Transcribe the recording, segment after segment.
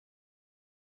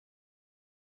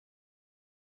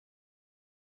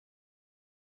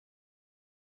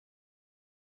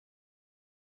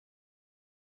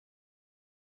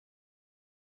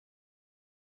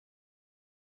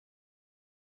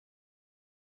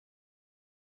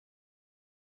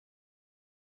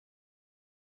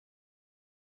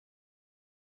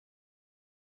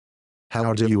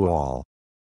How do you all?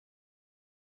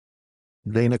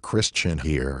 Dana Christian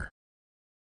here.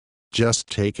 Just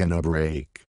taking a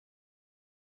break.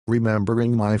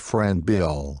 Remembering my friend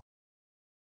Bill.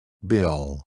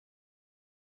 Bill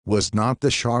was not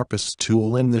the sharpest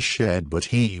tool in the shed, but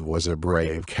he was a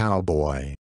brave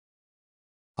cowboy.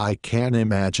 I can't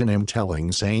imagine him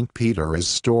telling St. Peter a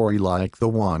story like the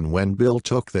one when Bill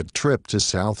took that trip to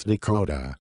South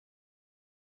Dakota.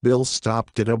 Bill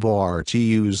stopped at a bar to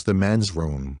use the men's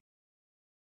room.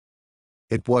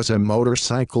 It was a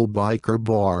motorcycle biker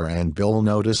bar, and Bill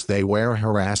noticed they were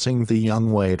harassing the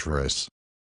young waitress.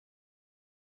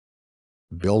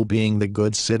 Bill, being the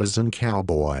good citizen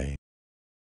cowboy,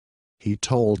 he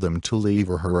told them to leave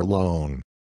her alone.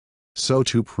 So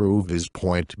to prove his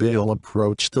point, Bill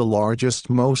approached the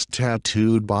largest, most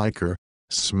tattooed biker,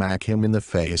 smacked him in the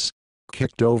face,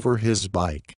 kicked over his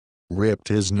bike, ripped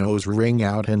his nose ring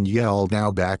out, and yelled,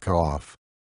 "Now back off,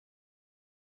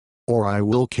 or I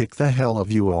will kick the hell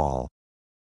of you all."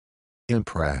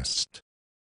 Impressed,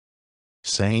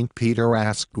 St. Peter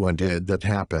asked, "When did that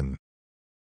happen?"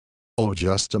 "Oh,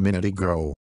 just a minute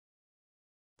ago."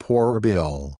 Poor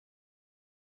Bill.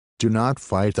 Do not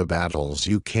fight the battles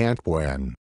you can't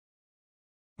win.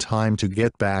 Time to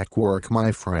get back work,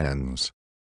 my friends.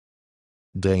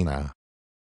 Dana.